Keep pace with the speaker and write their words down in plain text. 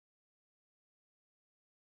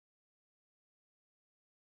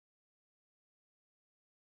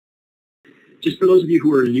just for those of you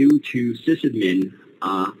who are new to sysadmin,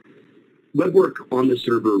 WeBWorK on the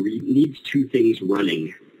server needs two things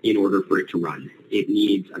running in order for it to run. It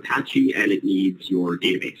needs Apache and it needs your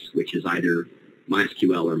database, which is either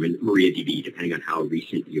MySQL or MariaDB, depending on how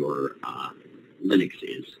recent your Linux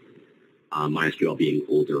is. MySQL being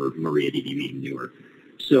older, MariaDB being newer.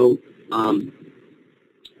 So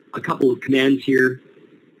a couple of commands here.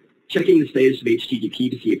 Checking the status of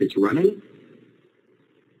HTTP to see if it's running.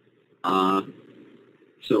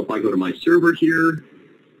 So if I go to my server here,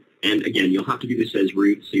 and again, you'll have to do this as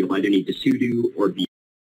root, so you'll either need to sudo or be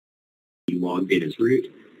logged in as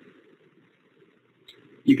root.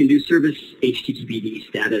 You can do service HTTPD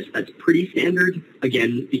status. That's pretty standard,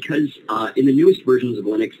 again, because in the newest versions of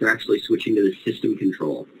Linux, they're actually switching to the system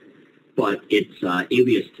control, but it's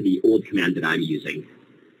alias to the old command that I'm using.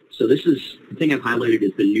 So this is, the thing I've highlighted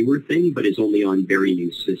is the newer thing, but is only on very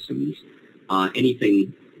new systems.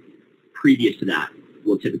 Anything previous to that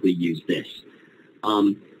will typically use this.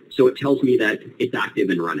 So it tells me that it's active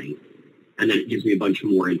and running, and then it gives me a bunch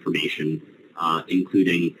more information,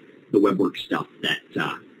 including the WeBWorK stuff that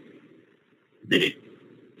it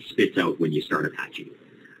spits out when you start Apache.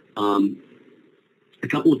 A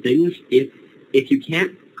couple of things: if you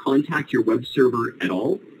can't contact your web server at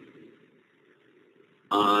all,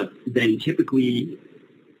 then typically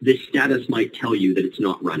this status might tell you that it's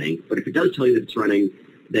not running. But if it does tell you that it's running,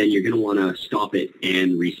 then you're going to want to stop it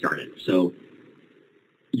and restart it. So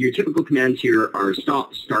your typical commands here are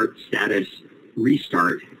stop, start, status,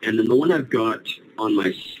 restart, and then the one I've got on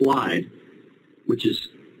my slide, which is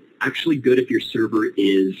actually good if your server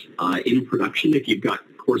is in production, if you've got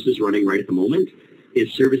courses running right at the moment,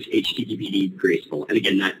 is service HTTPD graceful. And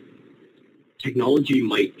again, that technology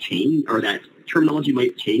might change, or that terminology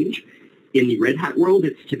might change. In the Red Hat world,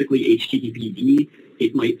 it's typically HTTPD.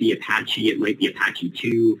 It might be Apache. It might be Apache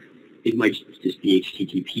 2. It might just be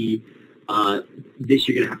HTTP. This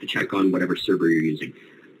you're going to have to check on whatever server you're using.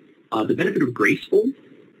 The benefit of graceful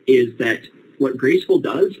is that what graceful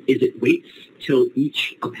does is it waits till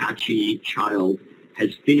each Apache child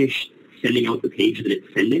has finished sending out the page that it's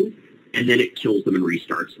sending, and then it kills them and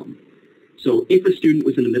restarts them. So if a student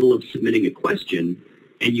was in the middle of submitting a question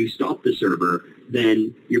and you stop the server,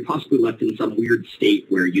 then you're possibly left in some weird state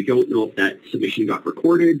where you don't know if that submission got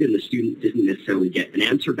recorded and the student didn't necessarily get an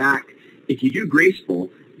answer back. If you do graceful,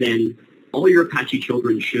 then all your Apache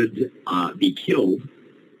children should be killed.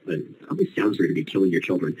 It always sounds weird to be killing your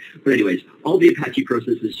children. But anyways, all the Apache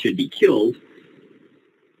processes should be killed.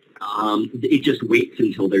 It just waits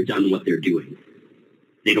until they're done what they're doing.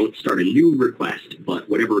 They don't start a new request, but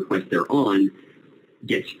whatever request they're on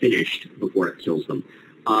gets finished before it kills them.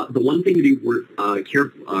 The one thing to be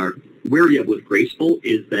wary of with graceful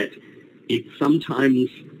is that it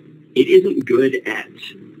isn't good at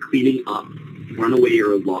cleaning up runaway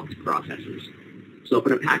or locked processes. So if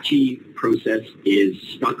an Apache process is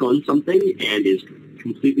stuck on something and is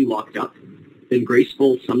completely locked up, then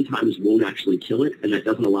graceful sometimes won't actually kill it, and that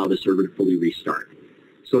doesn't allow the server to fully restart.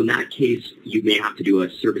 So in that case, you may have to do a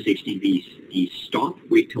service HTTPD stop,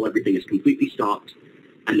 wait till everything is completely stopped,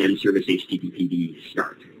 and then service HTTPD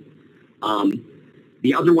start.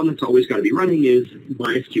 The other one that's always got to be running is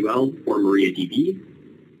MySQL or MariaDB.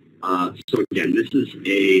 So again, this is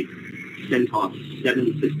a CentOS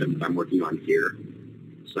 7 system that I'm working on here.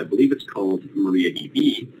 So I believe it's called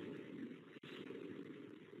MariaDB.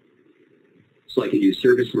 So I can do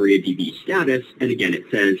service MariaDB status, and again, it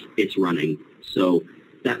says it's running. So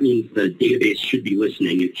that means the database should be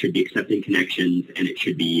listening, it should be accepting connections, and it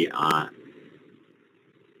should be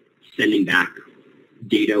sending back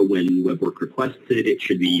data when WeBWorK requests it. It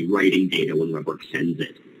should be writing data when WeBWorK sends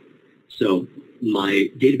it. So my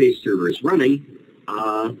database server is running,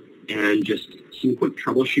 and just some quick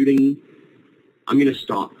troubleshooting. I'm going to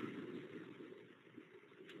stop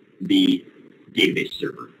the database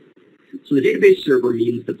server. So the database server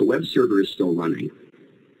means that the web server is still running.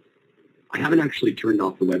 I haven't actually turned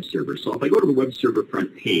off the web server. So if I go to the web server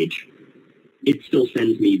front page, it still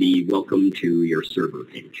sends me the welcome to your server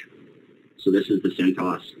page. So this is the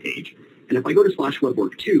CentOS page. And if I go to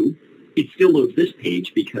 /WeBWorK2, it still loads this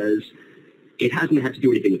page because it hasn't had to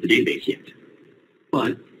do anything with the database yet.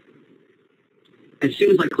 But as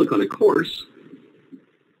soon as I click on a course,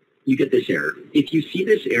 you get this error. If you see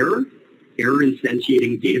this error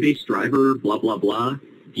instantiating database driver, blah, blah, blah,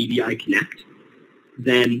 DBI connect,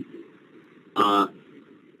 then,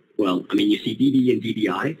 you see DB and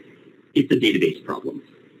DBI, it's a database problem.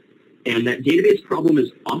 And that database problem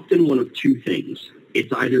is often one of two things.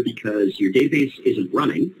 It's either because your database isn't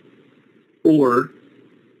running, or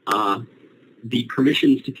the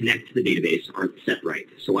permissions to connect to the database aren't set right.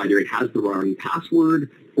 So either it has the wrong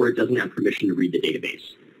password or it doesn't have permission to read the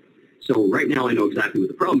database. So right now I know exactly what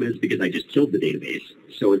the problem is because I just killed the database.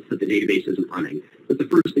 So it's that the database isn't running. But the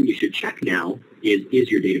first thing you should check now is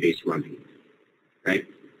your database running, right?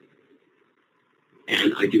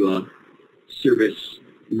 And I do a service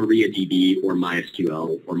MariaDB or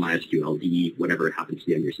MySQL or MySQLD, whatever it happens to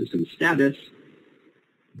be on your system status.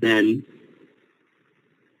 Then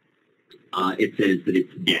it says that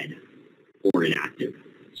it's dead or inactive.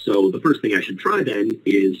 So the first thing I should try then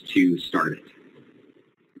is to start it.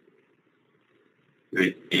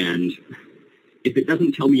 Right? And if it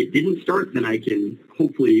doesn't tell me it didn't start, then I can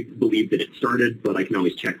hopefully believe that it started, but I can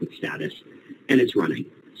always check with status. And it's running.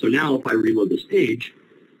 So now if I reload this page,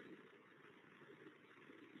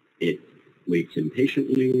 it waits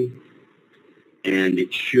impatiently, and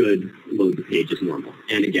it should load the page as normal.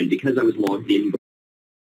 And again, because I was logged in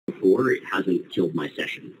before, it hasn't killed my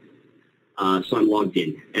session. So I'm logged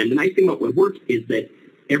in. And the nice thing about WeBWorK is that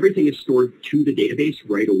everything is stored to the database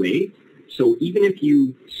right away. So even if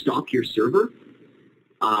you stop your server,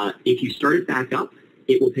 if you start it back up,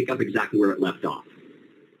 it will pick up exactly where it left off.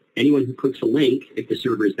 Anyone who clicks a link, if the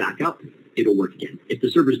server is back up, it'll work again. If the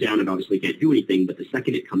server's down, it obviously can't do anything, but the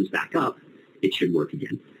second it comes back up, it should work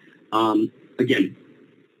again. Again,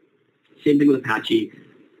 same thing with Apache.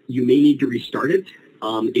 You may need to restart it.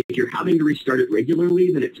 If you're having to restart it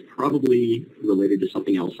regularly, then it's probably related to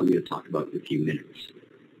something else I'm going to talk about in a few minutes.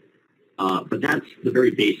 But that's the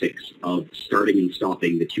very basics of starting and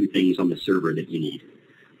stopping the two things on the server that you need.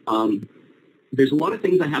 There's a lot of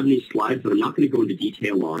things I have in these slides that I'm not going to go into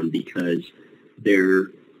detail on because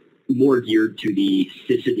they're more geared to the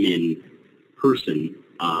sysadmin person,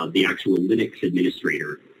 the actual Linux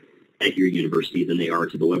administrator at your university than they are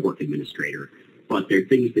to the WeBWorK administrator. But they're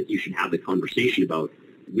things that you should have the conversation about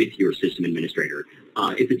with your system administrator.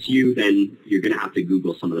 If it's you, then you're going to have to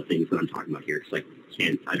Google some of the things that I'm talking about here because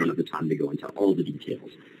I don't have the time to go into all the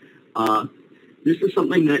details. This is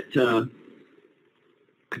something that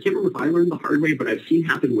I can't remember if I learned the hard way, but I've seen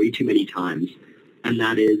happen way too many times, and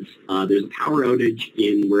that is there's a power outage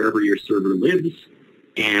in wherever your server lives,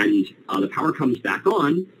 and the power comes back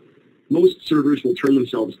on. Most servers will turn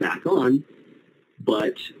themselves back on,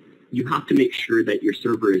 but you have to make sure that your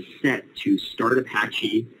server is set to start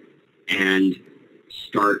Apache and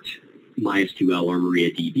start MySQL or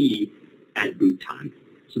MariaDB at boot time.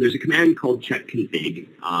 So there's a command called check config.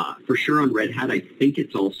 For sure on Red Hat, I think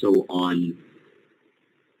it's also on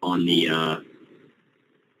the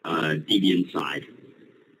Debian side.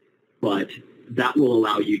 But that will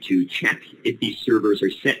allow you to check if these servers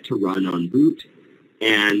are set to run on boot,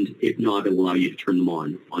 and if not, it will allow you to turn them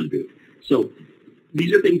on boot. So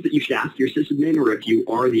these are things that you should ask your sysadmin, or if you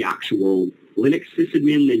are the actual Linux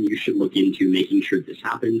sysadmin, then you should look into making sure this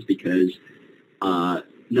happens because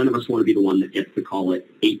none of us want to be the one that gets the call at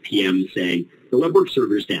 8 p.m. saying, the WeBWorK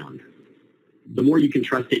server's down. The more you can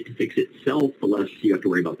trust it to fix itself, the less you have to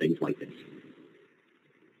worry about things like this.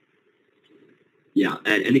 Yeah,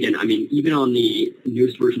 and again, I mean, even on the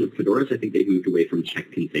newest version of Fedora's, I think they moved away from check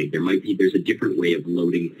config. There's a different way of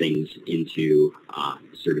loading things into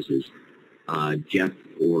services. Jeff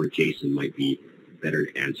or Jason might be better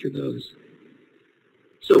to answer those.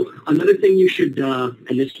 So another thing you should,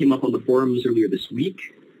 and this came up on the forums earlier this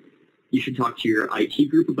week, you should talk to your IT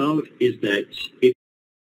group about is that if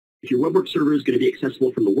your WeBWorK server is going to be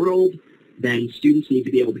accessible from the world, then students need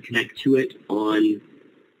to be able to connect to it on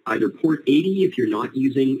either port 80 if you're not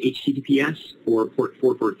using HTTPS or port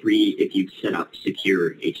 443 if you've set up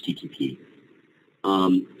secure HTTP.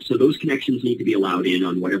 So those connections need to be allowed in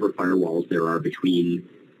on whatever firewalls there are between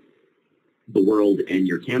the world and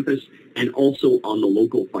your campus, and also on the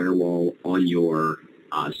local firewall on your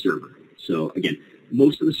server. So again,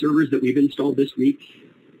 most of the servers that we've installed this week,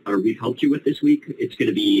 or we've helped you with this week, it's going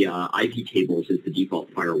to be IP tables as the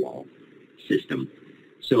default firewall system.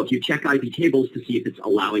 So if you check IP tables to see if it's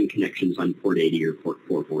allowing connections on port 80 or port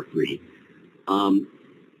 443.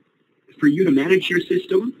 For you to manage your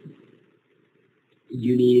system,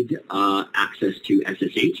 you need access to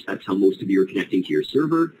SSH. That's how most of you are connecting to your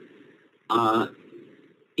server.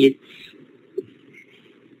 It's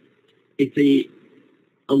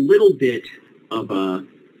a little bit of a,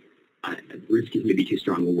 risk is maybe too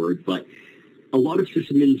strong a word, but a lot of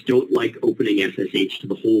sysadmins don't like opening SSH to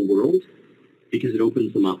the whole world because it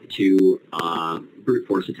opens them up to brute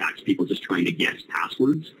force attacks, people just trying to guess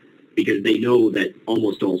passwords, because they know that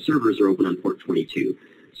almost all servers are open on port 22.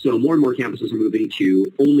 So more and more campuses are moving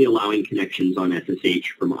to only allowing connections on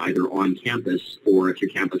SSH from either on campus, or if your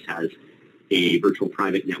campus has a virtual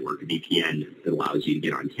private network, VPN, that allows you to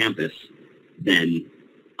get on campus, then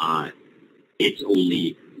it's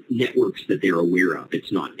only networks that they're aware of.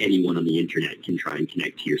 It's not anyone on the internet can try and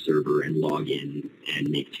connect to your server and log in and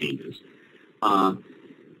make changes.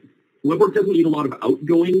 WeBWorK doesn't need a lot of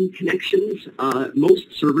outgoing connections.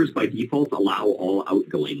 Most servers by default allow all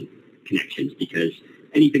outgoing connections because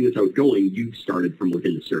anything that's outgoing, you've started from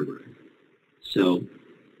within the server. So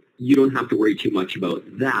you don't have to worry too much about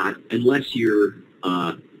that unless your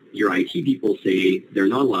IT people say they're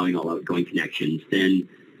not allowing all outgoing connections. Then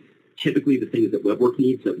typically the things that WeBWorK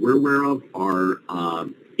needs that we're aware of are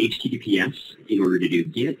HTTPS in order to do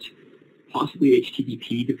GET, possibly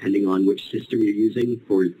HTTP depending on which system you're using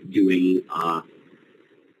for doing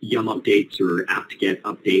yum updates or apt-get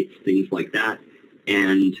updates, things like that.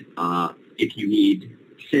 And if you need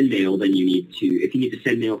send mail, then if you need to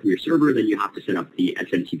send mail from your server, then you have to set up the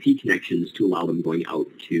SMTP connections to allow them going out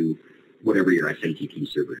to whatever your SMTP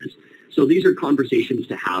server is. So these are conversations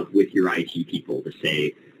to have with your IT people to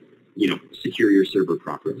say, secure your server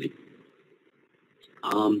properly.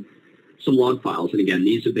 Some log files, and again,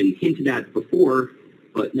 these have been hinted at before,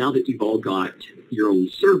 but now that you've all got your own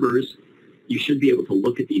servers, you should be able to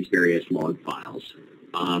look at these various log files.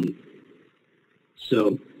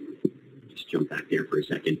 So just jump back there for a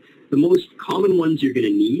second. The most common ones you're going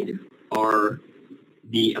to need are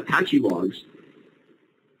the Apache logs.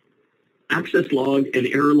 Access log and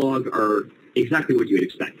error log are exactly what you would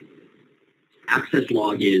expect. Access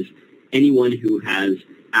log is anyone who has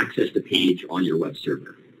accessed a page on your web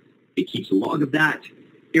server. It keeps a log of that.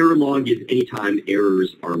 Error log is anytime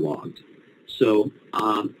errors are logged. So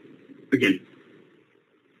again,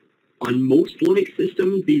 on most Linux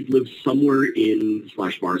systems, these live somewhere in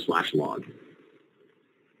 /var/log.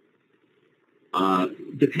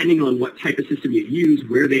 Depending on what type of system you use,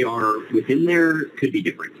 where they are within there could be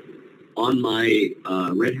different. On my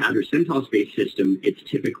Red Hat or CentOS-based system, it's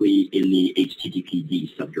typically in the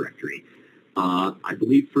HTTPD subdirectory. I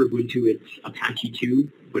believe for Ubuntu it's Apache 2,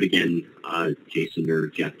 but again, Jason or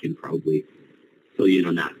Jeff can probably fill you in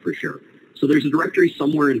on that for sure. So there's a directory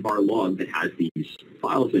somewhere in var log that has these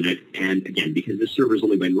files in it, and again, because this server's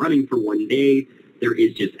only been running for one day, there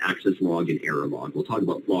is just access log and error log. We'll talk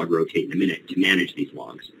about log rotate in a minute to manage these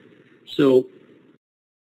logs. So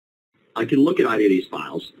I can look at either of these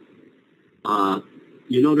files.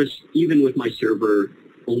 You notice even with my server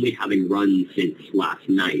only having run since last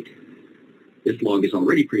night, this log is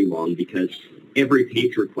already pretty long because every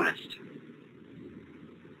page request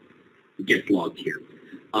gets logged here.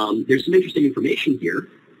 There's some interesting information here.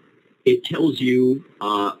 It tells you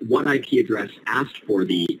what IP address asked for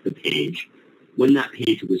the page, when that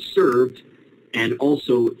page was served, and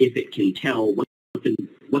also if it can tell what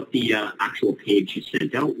the actual page you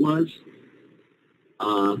sent out was,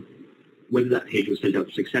 whether that page was sent out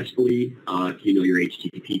successfully. If you know your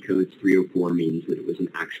HTTP codes, 304 means that it was an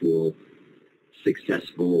actual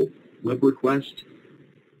successful web request,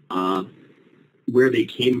 where they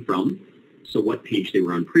came from, so what page they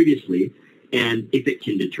were on previously, and if it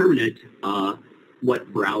can determine it,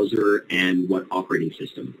 what browser and what operating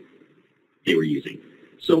system they were using.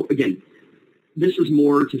 So again, this is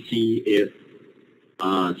more to see if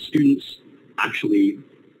students actually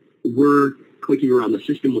were clicking around the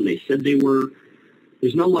system when they said they were.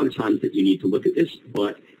 There's not a lot of times that you need to look at this,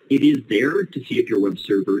 but it is there to see if your web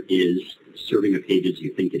server is serving the pages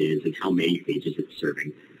you think it is and how many pages it's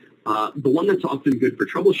serving. The one that's often good for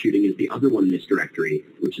troubleshooting is the other one in this directory,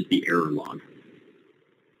 which is the error log.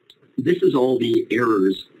 This is all the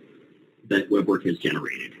errors that WeBWorK has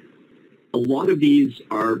generated. A lot of these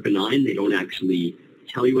are benign. They don't actually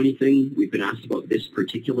tell you anything. We've been asked about this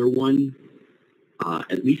particular one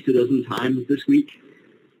at least a dozen times this week.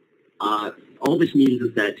 All this means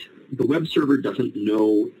is that the web server doesn't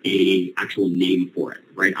know an actual name for it,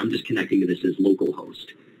 right? I'm just connecting to this as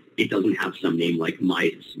localhost. It doesn't have some name like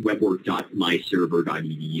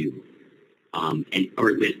webwork.myserver.edu, or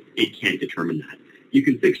at least it can't determine that. You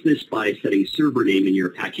can fix this by setting server name in your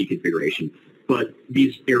Apache configuration, but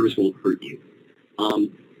these errors won't hurt you.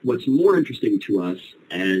 What's more interesting to us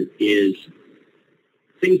is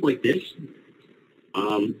things like this.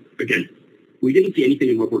 Again, we didn't see anything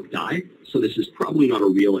in WeBWorK die, so this is probably not a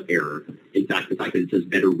real error. In fact, the fact that it says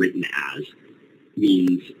better written as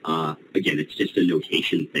means, again, it's just a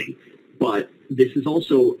notation thing. But this is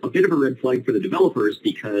also a bit of a red flag for the developers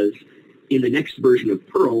because in the next version of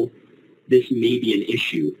Perl, this may be an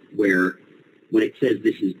issue where when it says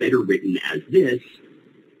this is better written as this,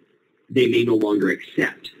 they may no longer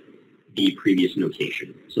accept the previous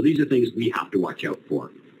notation. So these are things we have to watch out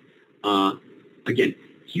for. Again,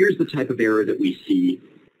 here's the type of error that we see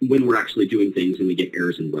when we're actually doing things and we get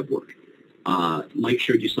errors in WeBWorK. Mike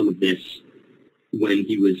showed you some of this when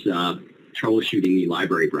he was troubleshooting the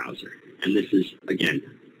library browser. And this is, again,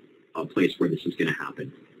 a place where this is going to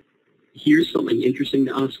happen. Here's something interesting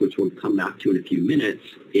to us, which we'll come back to in a few minutes,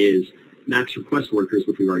 is max request workers,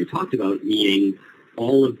 which we've already talked about, meaning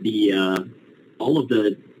all of the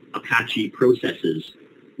Apache processes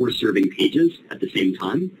were serving pages at the same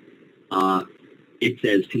time. It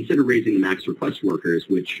says, consider raising the max request workers,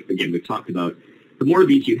 which, again, we've talked about. The more of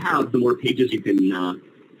these you have, the more pages you can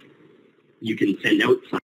send out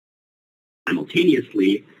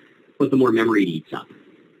simultaneously, but the more memory it eats up.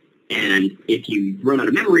 And if you run out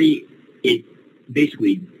of memory, it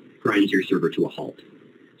basically grinds your server to a halt.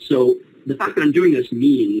 So the fact that I'm doing this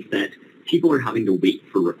means that people are having to wait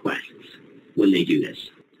for requests when they do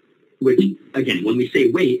this. Which, again, when we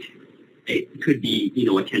say wait, it could be,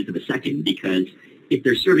 a tenth of a second, because if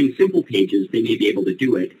they're serving simple pages, they may be able to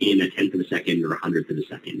do it in a tenth of a second or a hundredth of a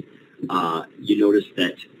second. You notice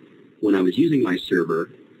that when I was using my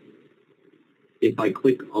server, if I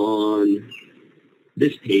click on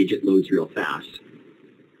this page, it loads real fast.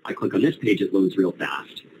 I click on this page, it loads real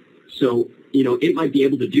fast. So, it might be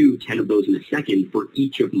able to do 10 of those in a second for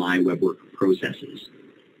each of my WeBWorK processes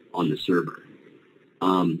on the server.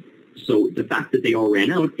 So the fact that they all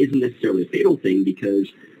ran out isn't necessarily a fatal thing, because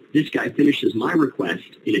this guy finishes my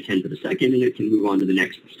request in a tenth of a second and it can move on to the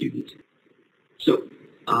next student. So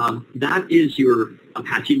that is your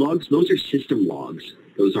Apache logs. Those are system logs.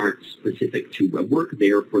 Those aren't specific to WeBWorK. They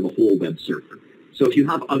are for the whole web server. So if you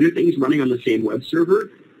have other things running on the same web server,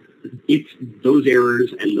 those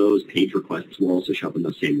errors and those page requests will also show up in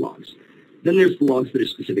those same logs. Then there's the logs that are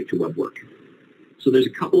specific to WeBWorK. So there's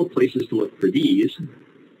a couple of places to look for these.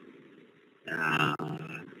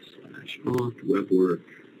 /opt WeBWorK,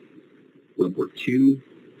 WeBWorK 2.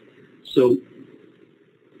 So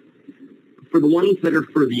for the ones that are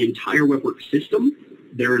for the entire WeBWorK system,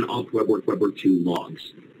 they're in opt WeBWorK, WeBWorK 2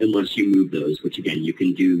 logs, unless you move those, which again you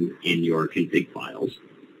can do in your config files,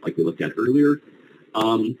 like we looked at earlier.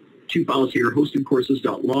 Two files here,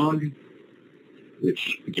 hostedcourses.log,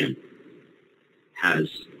 which again has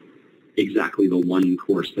exactly the one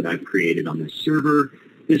course that I've created on this server.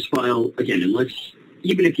 This file, again,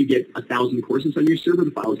 even if you get 1,000 courses on your server,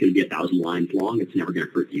 the file is going to be 1,000 lines long. It's never going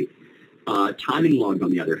to hurt you. Timing log,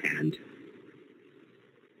 on the other hand,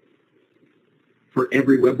 for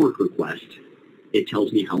every WeBWorK request, it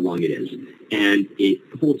tells me how long it is. And it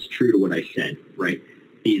holds true to what I said, right?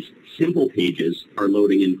 These simple pages are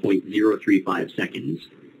loading in 0.035 seconds,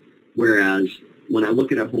 whereas when I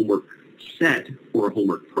look at a homework set or a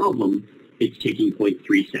homework problem, it's taking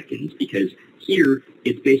 0.3 seconds, because here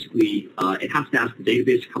it's basically, it has to ask the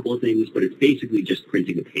database a couple of things, but it's basically just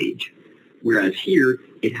printing a page. Whereas here,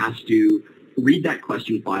 it has to read that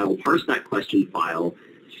question file, parse that question file,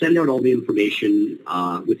 send out all the information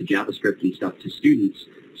with the JavaScript and stuff to students.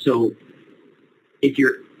 So if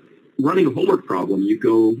you're running a homework problem,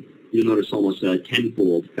 you'll notice almost a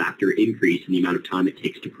tenfold factor increase in the amount of time it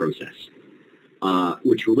takes to process,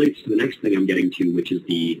 which relates to the next thing I'm getting to, which is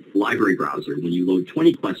the library browser. When you load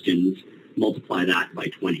 20 questions, multiply that by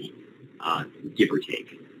 20, give or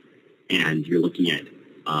take, and you're looking at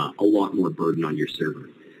a lot more burden on your server.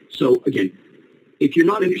 So again, if you're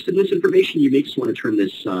not interested in this information, you may just want to turn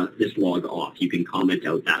this this log off. You can comment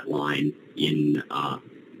out that line in,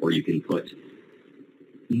 or you can put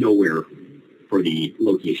nowhere for the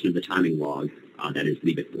location of the timing log, that is,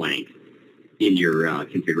 leave it blank in your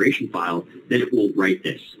configuration file, then it will write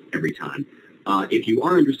this every time. If you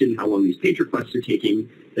are interested in how long these page requests are taking,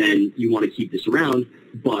 then you want to keep this around,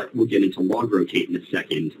 but we'll get into log rotate in a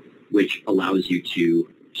second, which allows you to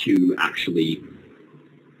actually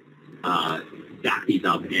back these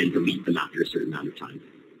up and delete them after a certain amount of time.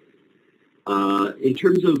 In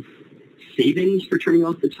terms of savings for turning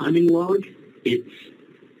off the timing log,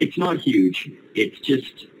 it's not huge. It's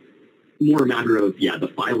just more a matter of,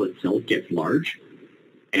 the file itself gets large,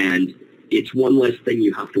 and it's one less thing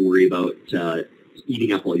you have to worry about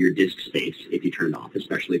eating up all your disk space if you turn it off,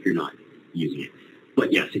 especially if you're not using it.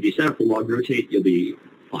 But yes, if you set up the log rotate, you'll be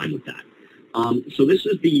fine with that. So this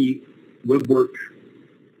is the WeBWorK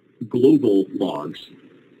global logs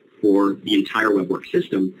for the entire WeBWorK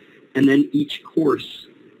system, and then each course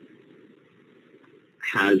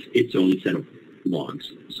has its own set of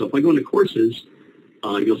logs. So if I go into courses,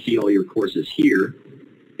 you'll see all your courses here.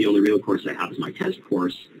 The only real course I have is my test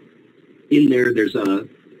course. In there, there's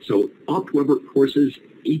so opt WeBWorK courses,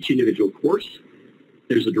 each individual course,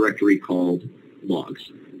 there's a directory called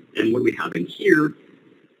logs. And what we have in here,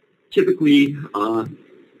 typically, I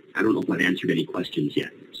don't know if I've answered any questions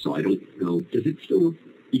yet, so I don't know. Does it still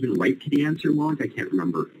even write to the answer log? I can't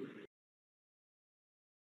remember.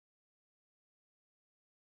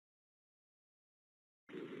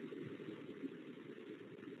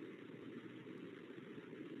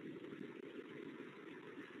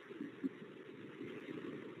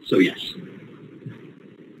 So yes.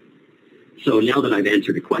 So now that I've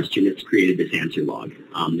answered a question, it's created this answer log.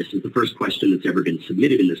 This is the first question that's ever been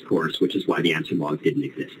submitted in this course, which is why the answer log didn't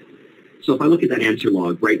exist. So if I look at that answer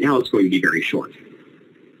log, right now it's going to be very short,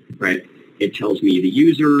 right? It tells me the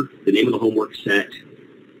user, the name of the homework set,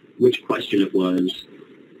 which question it was.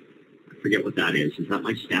 I forget what that is. Is that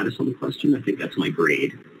my status on the question? I think that's my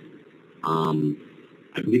grade. I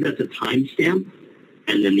believe that's a timestamp,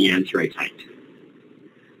 and then the answer I typed.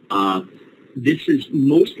 This has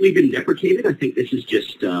mostly been deprecated. I think this is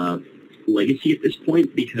just legacy at this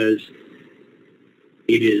point because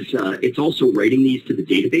it's also writing these to the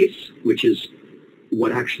database, which is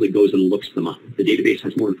what actually goes and looks them up. The database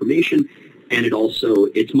has more information, and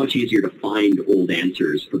it's much easier to find old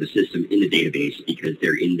answers for the system in the database because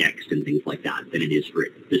they're indexed and things like that than it is for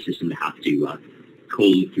the system to have to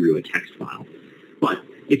comb through a text file. But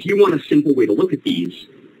if you want a simple way to look at these,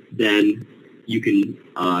 then you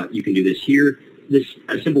can do this here.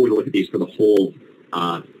 A simple way to look at these for the whole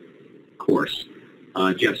course.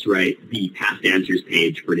 Just right, the past answers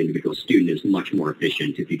page for an individual student is much more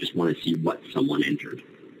efficient if you just want to see what someone entered.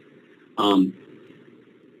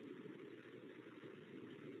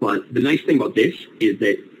 But the nice thing about this is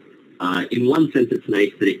that in one sense it's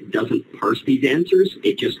nice that it doesn't parse these answers.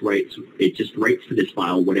 It just writes to this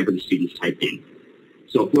file whatever the students typed in.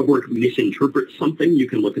 So if WeBWorK misinterprets something, you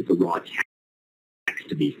can look at the raw text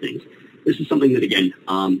of these things. This is something that, again,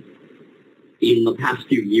 in the past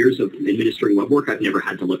few years of administering WeBWorK, I've never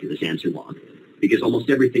had to look at this answer log because almost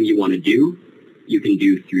everything you want to do, you can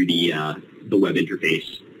do through the web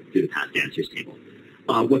interface, through the past answers table.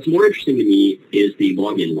 What's more interesting to me is the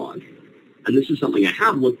login log. And this is something I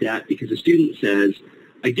have looked at because a student says,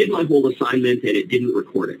 I did my whole assignment and it didn't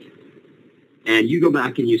record it. And you go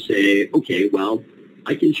back and you say, okay, well,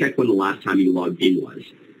 I can check when the last time you logged in was.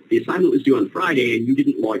 The assignment was due on Friday, and you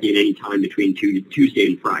didn't log in any time between Tuesday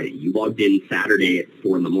and Friday. You logged in Saturday at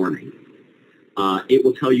 4 in the morning. It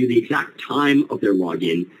will tell you the exact time of their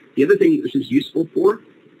login. The other thing this is useful for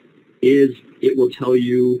is it will tell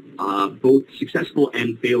you both successful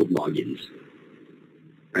and failed logins,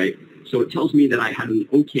 right? So it tells me that I had an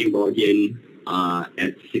okay login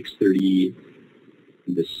at 6:30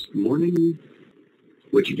 this morning,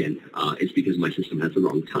 which again is because my system has the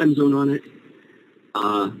wrong time zone on it.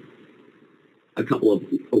 A couple of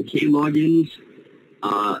okay logins.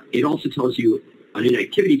 It also tells you an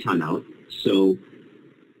inactivity timeout. So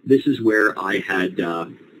this is where I had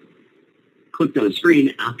clicked on a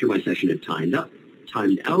screen after my session had timed out.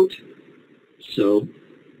 So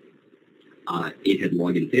it had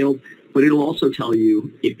login failed. But it'll also tell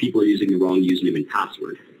you if people are using the wrong username and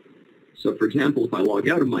password. So for example, if I log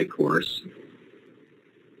out of my course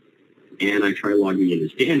and I try logging in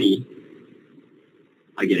as Danny,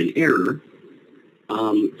 I get an error.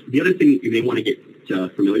 The other thing you may want to get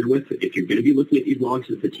familiar with if you're going to be looking at these logs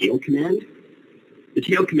is the tail command. The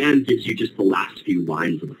tail command gives you just the last few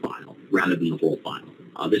lines of the file rather than the whole file.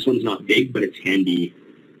 This one's not big, but it's handy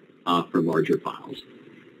for larger files.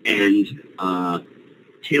 And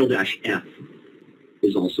tail-f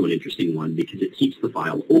is also an interesting one because it keeps the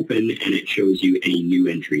file open and it shows you any new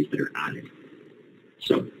entries that are added.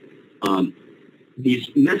 So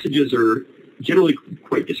these messages are generally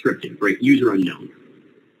quite descriptive, right? User unknown.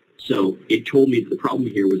 So it told me that the problem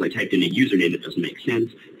here was I typed in a username that doesn't make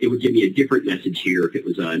sense. It would give me a different message here if it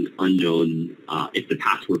was an unknown, if the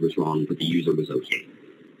password was wrong, but the user was okay.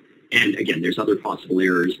 And again, there's other possible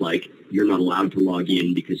errors like you're not allowed to log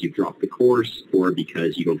in because you've dropped the course or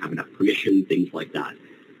because you don't have enough permission, things like that.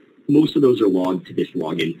 Most of those are logged to this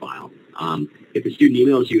login file. If a student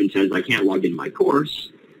emails you and says, I can't log in my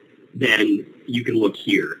course, then you can look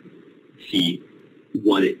here, see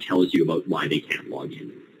what it tells you about why they can't log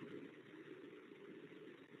in.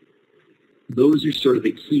 Those are sort of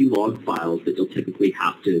the key log files that you'll typically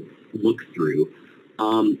have to look through.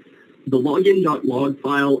 The login.log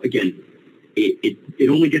file, again, it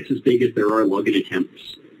only gets as big as there are login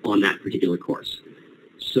attempts on that particular course.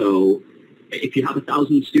 So if you have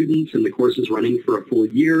 1,000 students and the course is running for a full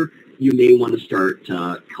year, you may want to start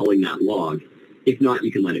culling that log. If not,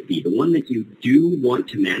 you can let it be. The one that you do want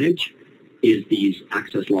to manage is these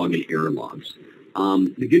access log and error logs.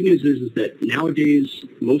 The good news is that nowadays,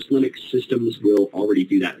 most Linux systems will already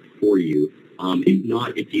do that for you. If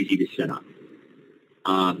not, it's easy to set up.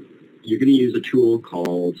 You're going to use a tool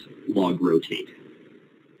called log rotate.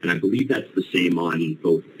 And I believe that's the same on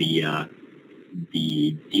both the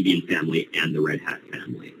Debian family and the Red Hat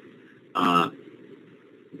family.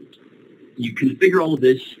 You configure all of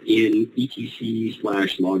this in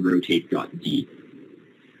etc/logrotate.d.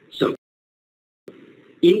 So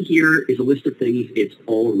in here is a list of things it's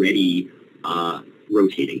already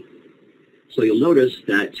rotating. So you'll notice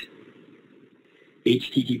that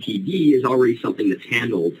HTTPD is already something that's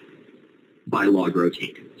handled by log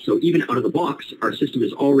rotate. So even out of the box, our system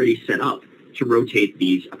is already set up to rotate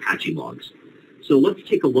these Apache logs. So let's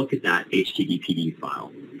take a look at that HTTPD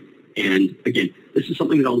file. And again, this is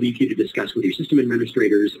something that I'll leave you to discuss with your system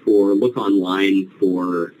administrators or look online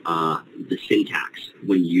for the syntax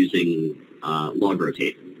when using log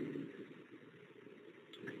rotate.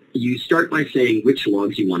 You start by saying which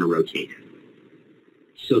logs you want to rotate.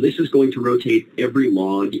 So this is going to rotate every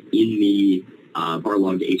log in the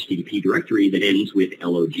varlog HTTP directory that ends with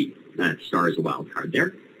log. That star is a wildcard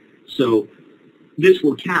there. So this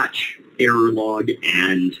will catch error log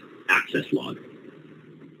and access log.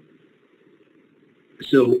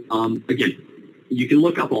 So again, you can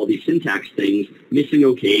look up all these syntax things. Missing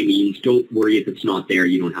OK means don't worry if it's not there.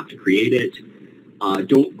 You don't have to create it.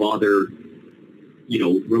 Don't bother,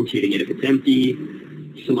 rotating it if it's empty.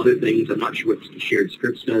 Some other things, I'm not sure what shared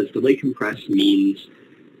scripts does. Delay compress means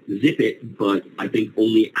zip it, but I think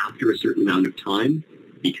only after a certain amount of time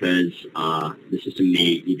because the system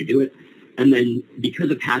may need to do it. And then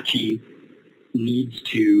because Apache needs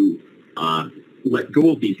to let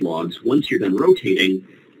go of these logs, once you're done rotating,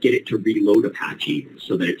 get it to reload Apache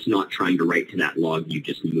so that it's not trying to write to that log you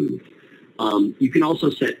just moved. You can also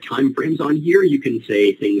set time frames on here. You can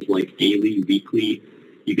say things like daily, weekly.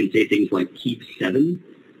 You can say things like keep 7.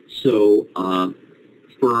 So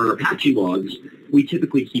for our Apache logs, we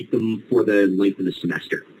typically keep them for the length of the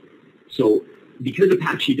semester. So because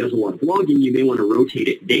Apache does a lot of logging, you may want to rotate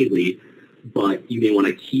it daily, but you may want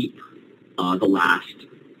to keep the last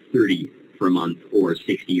 30 for a month or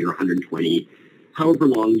 60 or 120, however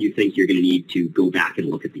long you think you're going to need to go back and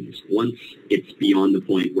look at these. Once it's beyond the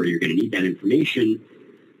point where you're going to need that information,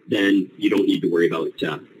 then you don't need to worry about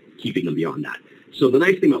keeping them beyond that. So the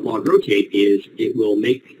nice thing about log rotate is it will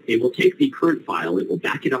take the current file, it will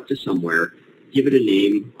back it up to somewhere, give it a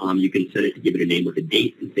name. You can set it to give it a name with a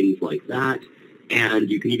date and things like that. And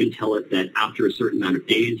you can even tell it that after a certain amount of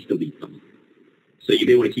days, delete them. So you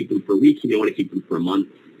may want to keep them for a week, you may want to keep them for a month.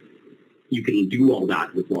 You can do all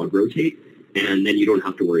that with log rotate, and then you don't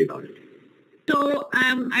have to worry about it. So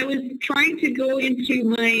I was trying to go into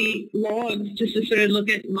my logs just to sort of look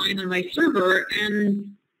at mine on my server,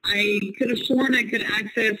 and I could have sworn I could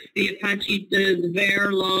access the Apache, the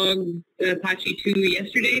var log, the Apache 2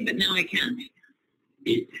 yesterday, but now I can't.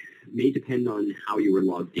 It may depend on how you were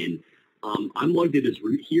logged in. I'm logged in as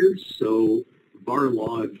root here, so var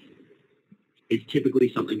log is typically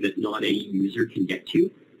something that not any user can get to.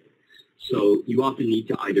 So you often need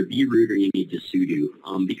to either be root or you need to sudo.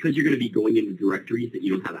 Because you're going to be going into directories that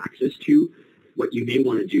you don't have access to, what you may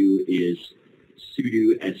want to do is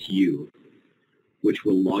sudo su, which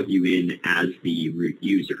will log you in as the root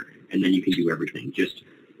user, and then you can do everything. Just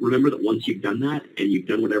remember that once you've done that and you've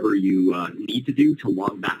done whatever you need to do to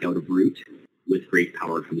log back out of root, with great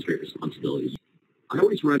power comes great responsibility. I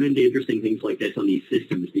always run into interesting things like this on these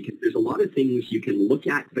systems because there's a lot of things you can look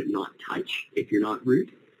at but not touch if you're not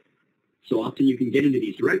root. So often you can get into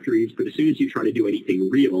these directories, but as soon as you try to do anything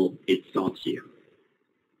real, it stops you.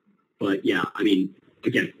 But yeah, I mean,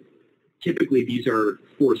 again, typically these are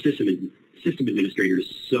for system administrators,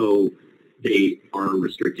 so they are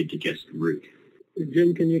restricted to just root.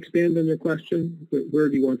 Jim, can you expand on your question? Where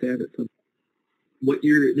do you want to add it from?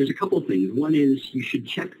 There's a couple of things. One is you should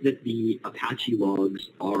check that the Apache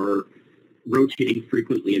logs are rotating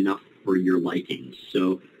frequently enough for your liking.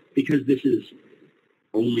 So because this is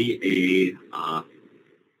only a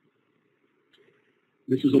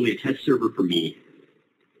test server for me,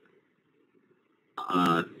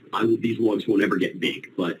 these logs won't ever get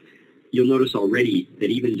big, but you'll notice already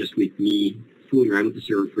that even just with me fooling around with the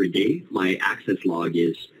server for a day, my access log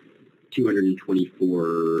is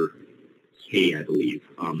 224K, I believe.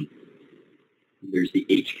 There's the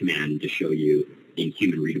H command to show you in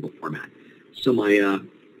human readable format. So my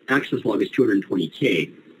access log is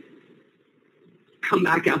 220K. Come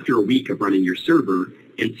back after a week of running your server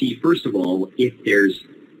and see, first of all, if there's,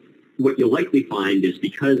 what you'll likely find is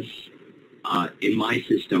because in my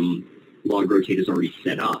system, log rotate is already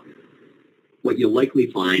set up, what you'll likely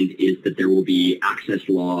find is that there will be access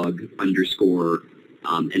log underscore,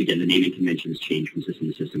 and again, the naming conventions change from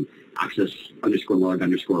system to system, access underscore log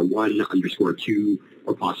underscore 1 underscore 2,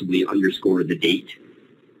 or possibly underscore the date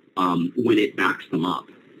when it backs them up.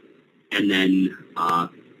 And then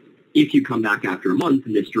if you come back after a month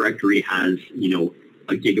and this directory has,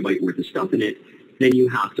 a gigabyte worth of stuff in it, then you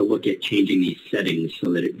have to look at changing these settings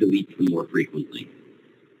so that it deletes them more frequently.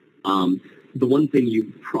 the one thing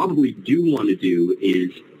you probably do want to do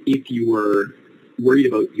is, if you were worried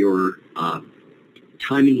about your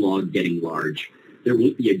timing log getting large, there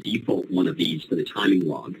won't be a default one of these for the timing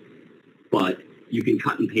log, but you can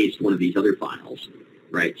cut and paste one of these other files,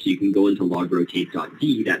 right? So you can go into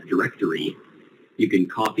logrotate.d, that directory. You can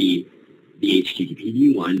copy the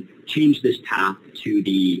HTTPD one, change this path to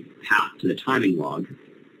the timing log.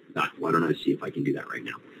 Why don't I see if I can do that right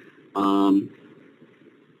now?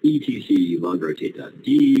 etc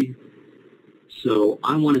logrotate.d. So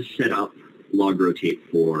I want to set up logrotate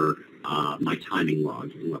for my timing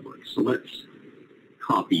log in WeBWorK. So let's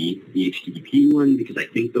copy the HTTP one because I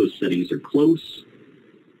think those settings are close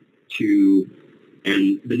to,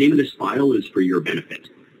 and the name of this file is for your benefit.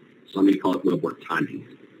 So I'm going to call it WeBWorK timing.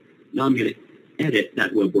 Now I'm going to edit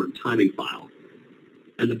that WeBWorK timing file.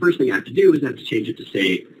 And the first thing I have to do is I have to change it to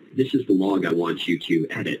say, this is the log I want you to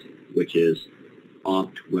edit, which is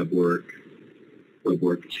opt WeBWorK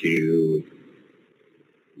to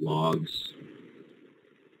logs.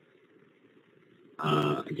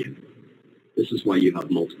 Again, this is why you have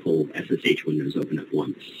multiple SSH windows open at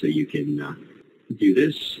once, so you can do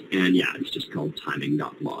this, and yeah, it's just called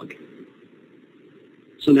timing.log.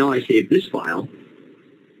 So now I save this file,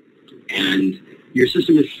 and your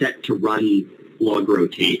system is set to run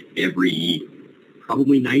logrotate every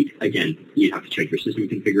probably night. Again, you have to check your system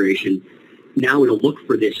configuration. Now it'll look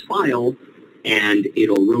for this file, and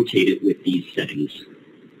it'll rotate it with these settings.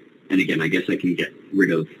 And again, I guess I can get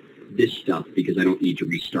rid of this stuff because I don't need to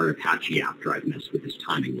restart Apache after I've messed with this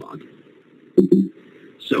timing log.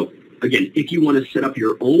 So again, if you want to set up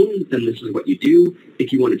your own, then this is what you do.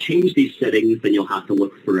 If you want to change these settings, then you'll have to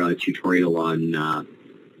look for a tutorial on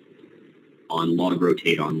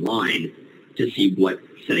logrotate online to see what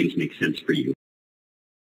settings make sense for you.